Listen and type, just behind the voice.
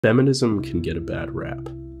Feminism can get a bad rap.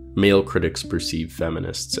 Male critics perceive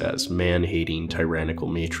feminists as man-hating, tyrannical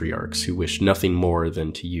matriarchs who wish nothing more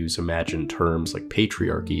than to use imagined terms like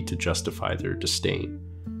patriarchy to justify their disdain.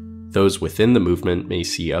 Those within the movement may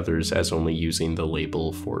see others as only using the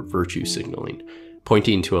label for virtue signaling,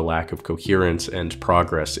 pointing to a lack of coherence and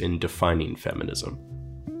progress in defining feminism.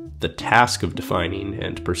 The task of defining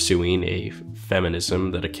and pursuing a feminism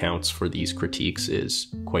that accounts for these critiques is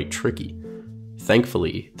quite tricky.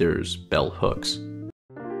 Thankfully, there's bell hooks.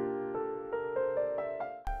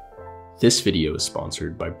 This video is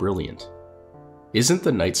sponsored by Brilliant. Isn't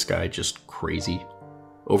the night sky just crazy?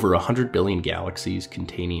 Over 100 billion galaxies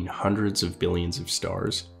containing hundreds of billions of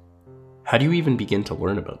stars? How do you even begin to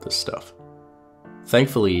learn about this stuff?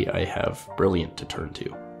 Thankfully, I have Brilliant to turn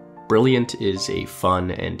to. Brilliant is a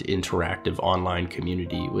fun and interactive online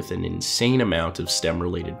community with an insane amount of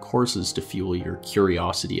STEM-related courses to fuel your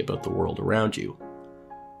curiosity about the world around you.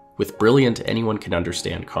 With Brilliant, anyone can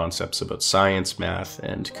understand concepts about science, math,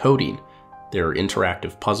 and coding. Their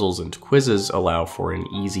interactive puzzles and quizzes allow for an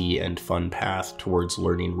easy and fun path towards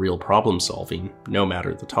learning real problem solving, no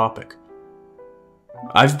matter the topic.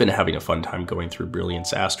 I've been having a fun time going through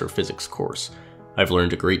Brilliant's astrophysics course. I've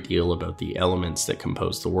learned a great deal about the elements that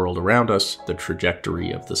compose the world around us, the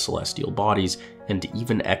trajectory of the celestial bodies, and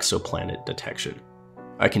even exoplanet detection.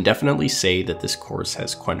 I can definitely say that this course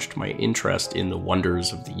has quenched my interest in the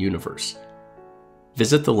wonders of the universe.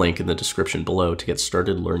 Visit the link in the description below to get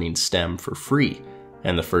started learning STEM for free,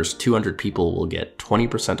 and the first 200 people will get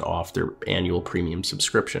 20% off their annual premium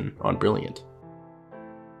subscription on Brilliant.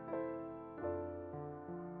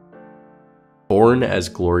 Born as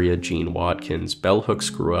Gloria Jean Watkins, Bell Hooks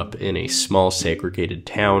grew up in a small segregated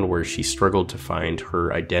town where she struggled to find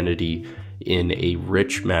her identity in a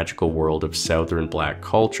rich magical world of Southern Black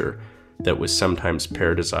culture that was sometimes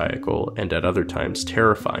paradisiacal and at other times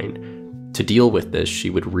terrifying. To deal with this, she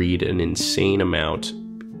would read an insane amount,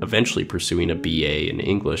 eventually pursuing a BA in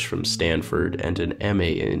English from Stanford and an MA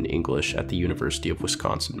in English at the University of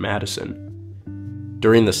Wisconsin-Madison.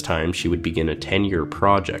 During this time, she would begin a 10-year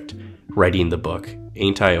project, writing the book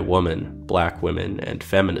Ain't I a Woman? Black Women and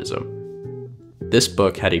Feminism. This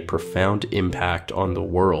book had a profound impact on the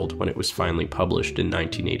world when it was finally published in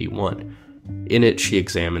 1981. In it, she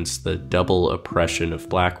examines the double oppression of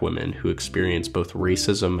Black women who experience both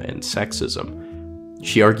racism and sexism.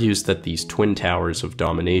 She argues that these twin towers of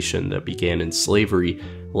domination that began in slavery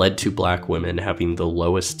led to Black women having the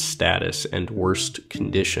lowest status and worst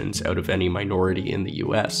conditions out of any minority in the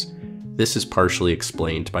US. This is partially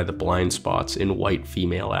explained by the blind spots in white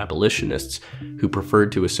female abolitionists who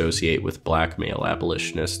preferred to associate with Black male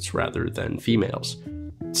abolitionists rather than females.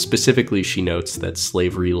 Specifically, she notes that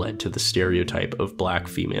slavery led to the stereotype of Black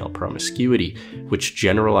female promiscuity, which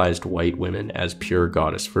generalized white women as pure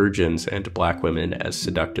goddess virgins and Black women as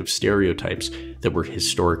seductive stereotypes that were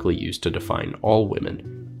historically used to define all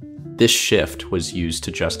women. This shift was used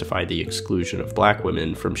to justify the exclusion of Black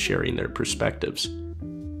women from sharing their perspectives.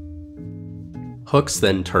 Hooks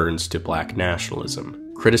then turns to Black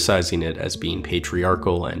nationalism, criticizing it as being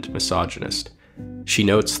patriarchal and misogynist. She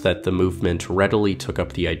notes that the movement readily took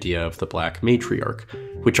up the idea of the Black matriarch,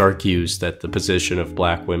 which argues that the position of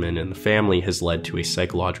Black women in the family has led to a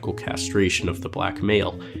psychological castration of the Black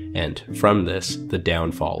male, and from this, the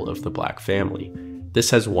downfall of the Black family. This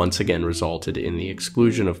has once again resulted in the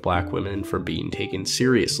exclusion of Black women from being taken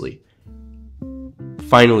seriously.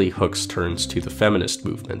 Finally, Hooks turns to the feminist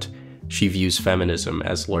movement. She views feminism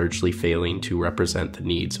as largely failing to represent the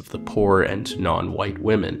needs of the poor and non-white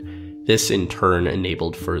women. This in turn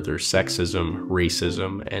enabled further sexism,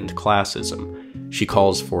 racism, and classism. She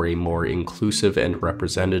calls for a more inclusive and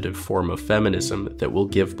representative form of feminism that will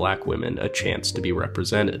give Black women a chance to be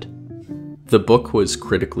represented. The book was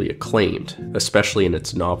critically acclaimed, especially in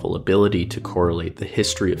its novel ability to correlate the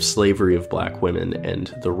history of slavery of Black women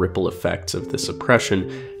and the ripple effects of this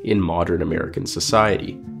oppression in modern American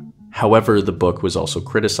society. However, the book was also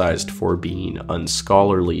criticized for being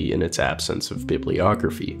unscholarly in its absence of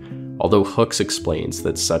bibliography, although Hooks explains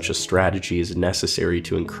that such a strategy is necessary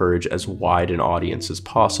to encourage as wide an audience as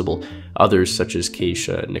possible. Others, such as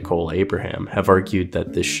Keisha Nicole Abraham, have argued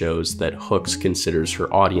that this shows that Hooks considers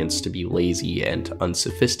her audience to be lazy and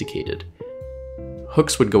unsophisticated.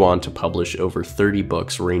 Hooks would go on to publish over 30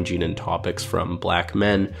 books ranging in topics from Black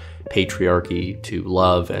men, patriarchy, to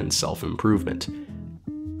love and self-improvement.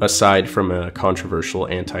 Aside from a controversial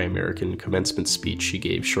anti-American commencement speech she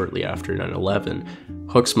gave shortly after 9/11,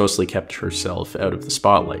 Hooks mostly kept herself out of the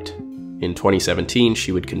spotlight. In 2017,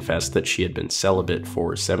 she would confess that she had been celibate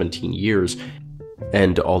for 17 years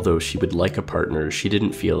And although she would like a partner, she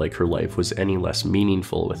didn't feel like her life was any less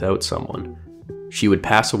meaningful without someone. She would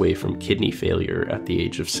pass away from kidney failure at the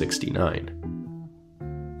age of 69.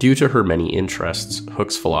 Due to her many interests,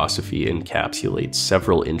 Hook's philosophy encapsulates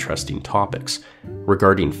several interesting topics.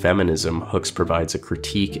 Regarding feminism, Hooks provides a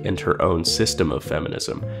critique and her own system of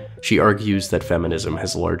feminism. She argues that feminism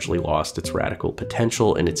has largely lost its radical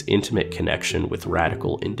potential and its intimate connection with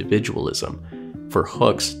radical individualism. For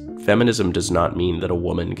Hooks, feminism does not mean that a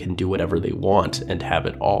woman can do whatever they want and have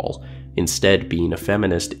it all. Instead, being a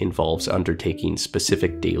feminist involves undertaking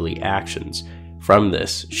specific daily actions. From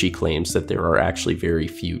this, she claims that there are actually very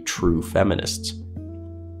few true feminists.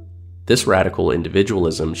 This radical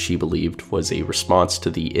individualism, she believed, was a response to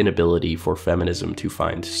the inability for feminism to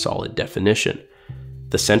find solid definition.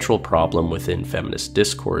 The central problem within feminist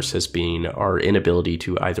discourse has been our inability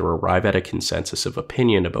to either arrive at a consensus of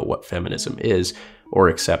opinion about what feminism is, or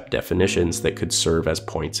accept definitions that could serve as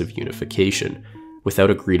points of unification.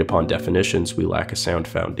 Without agreed-upon definitions, we lack a sound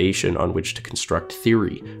foundation on which to construct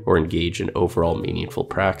theory or engage in overall meaningful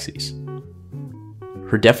praxis.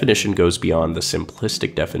 Her definition goes beyond the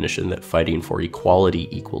simplistic definition that fighting for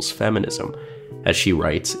equality equals feminism. As she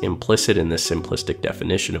writes, implicit in this simplistic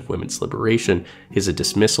definition of women's liberation is a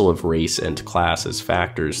dismissal of race and class as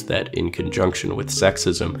factors that, in conjunction with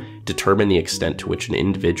sexism, determine the extent to which an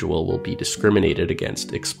individual will be discriminated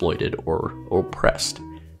against, exploited, or oppressed.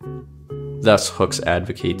 Thus, Hooks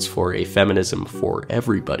advocates for a feminism for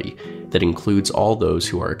everybody that includes all those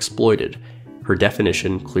who are exploited. Her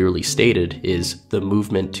definition, clearly stated, is the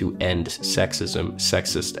movement to end sexism,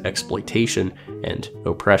 sexist exploitation, and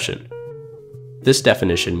oppression. This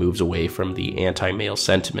definition moves away from the anti-male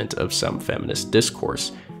sentiment of some feminist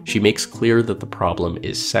discourse. She makes clear that the problem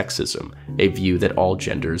is sexism, a view that all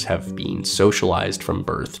genders have been socialized from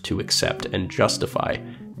birth to accept and justify.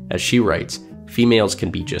 As she writes, females can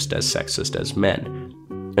be just as sexist as men.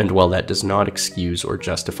 And while that does not excuse or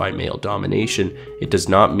justify male domination, it does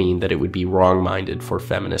not mean that it would be wrong-minded for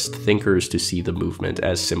feminist thinkers to see the movement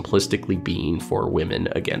as simplistically being for women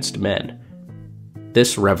against men.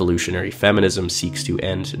 This revolutionary feminism seeks to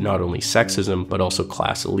end not only sexism, but also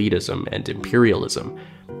class elitism and imperialism.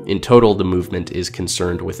 In total, the movement is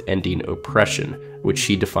concerned with ending oppression, which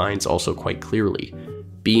she defines also quite clearly.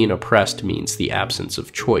 Being oppressed means the absence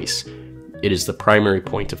of choice. It is the primary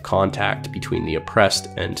point of contact between the oppressed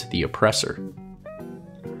and the oppressor.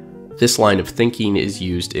 This line of thinking is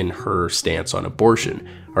used in her stance on abortion,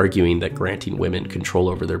 arguing that granting women control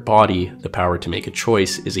over their body, the power to make a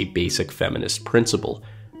choice, is a basic feminist principle.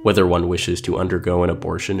 Whether one wishes to undergo an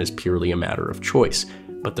abortion is purely a matter of choice,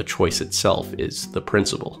 but the choice itself is the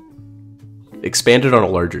principle. Expanded on a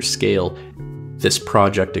larger scale, this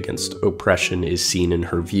project against oppression is seen in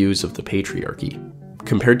her views of the patriarchy.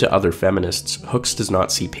 Compared to other feminists, Hooks does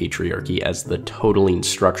not see patriarchy as the totaling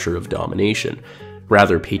structure of domination.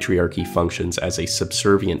 Rather, patriarchy functions as a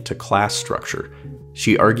subservient to class structure.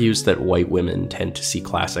 She argues that white women tend to see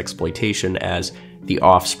class exploitation as the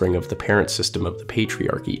offspring of the parent system of the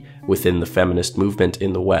patriarchy. Within the feminist movement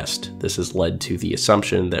in the West, this has led to the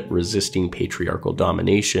assumption that resisting patriarchal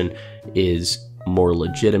domination is more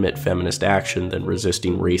legitimate feminist action than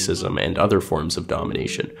resisting racism and other forms of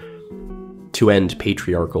domination. To end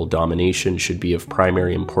patriarchal domination should be of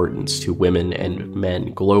primary importance to women and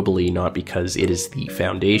men globally, not because it is the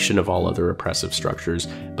foundation of all other oppressive structures,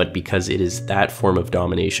 but because it is that form of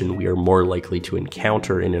domination we are more likely to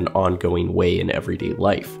encounter in an ongoing way in everyday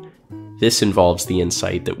life. This involves the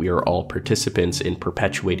insight that we are all participants in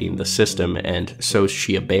perpetuating the system, and so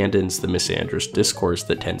she abandons the misandrous discourse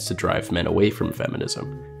that tends to drive men away from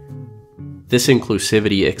feminism. This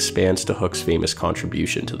inclusivity expands to Hook's famous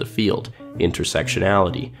contribution to the field,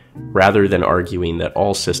 intersectionality. Rather than arguing that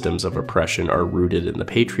all systems of oppression are rooted in the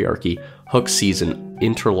patriarchy, Hook sees an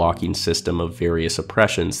interlocking system of various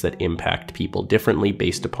oppressions that impact people differently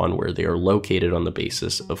based upon where they are located on the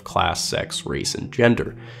basis of class, sex, race, and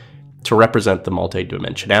gender. To represent the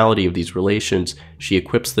multidimensionality of these relations, she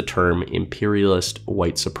equips the term imperialist,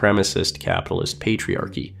 white supremacist, capitalist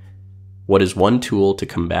patriarchy. What is one tool to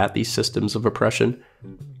combat these systems of oppression?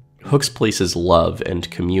 Hooks places love and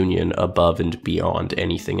communion above and beyond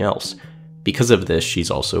anything else. Because of this, she's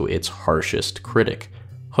also its harshest critic.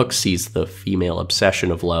 Hooks sees the female obsession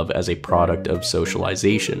of love as a product of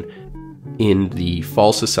socialization, in the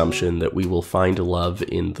false assumption that we will find love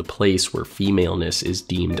in the place where femaleness is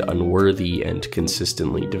deemed unworthy and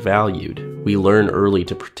consistently devalued. We learn early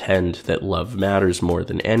to pretend that love matters more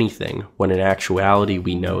than anything, when in actuality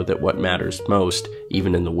we know that what matters most,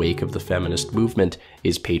 even in the wake of the feminist movement,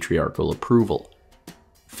 is patriarchal approval.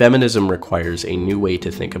 Feminism requires a new way to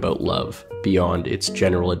think about love, beyond its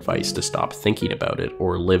general advice to stop thinking about it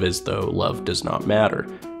or live as though love does not matter.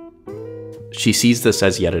 She sees this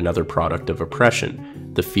as yet another product of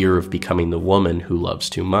oppression, the fear of becoming the woman who loves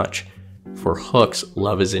too much. For Hooks,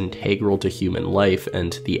 love is integral to human life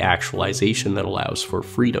and the actualization that allows for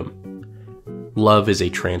freedom. Love is a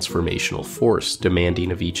transformational force,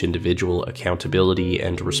 demanding of each individual accountability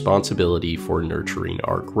and responsibility for nurturing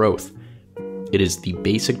our growth. It is the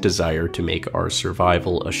basic desire to make our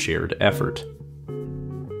survival a shared effort.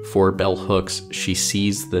 For Bell Hooks, she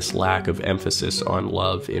sees this lack of emphasis on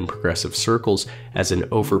love in progressive circles as an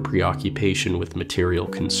over-preoccupation with material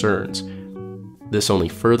concerns. This only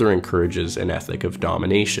further encourages an ethic of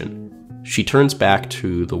domination. She turns back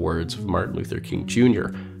to the words of Martin Luther King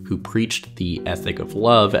Jr., who preached the ethic of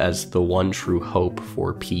love as the one true hope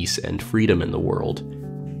for peace and freedom in the world.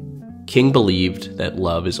 King believed that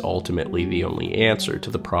love is ultimately the only answer to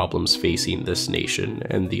the problems facing this nation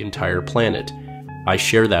and the entire planet. I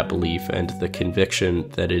share that belief and the conviction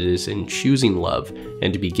that it is in choosing love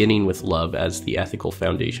and beginning with love as the ethical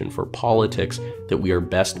foundation for politics that we are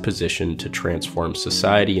best positioned to transform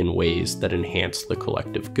society in ways that enhance the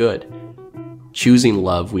collective good. Choosing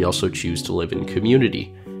love, we also choose to live in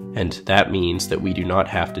community, and that means that we do not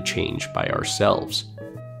have to change by ourselves.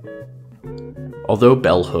 Although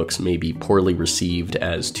bell hooks may be poorly received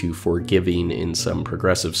as too forgiving in some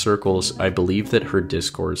progressive circles, I believe that her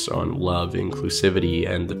discourse on love, inclusivity,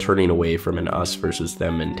 and the turning away from an us versus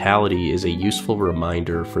them mentality is a useful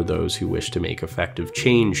reminder for those who wish to make effective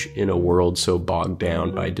change in a world so bogged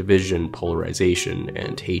down by division, polarization,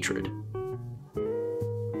 and hatred.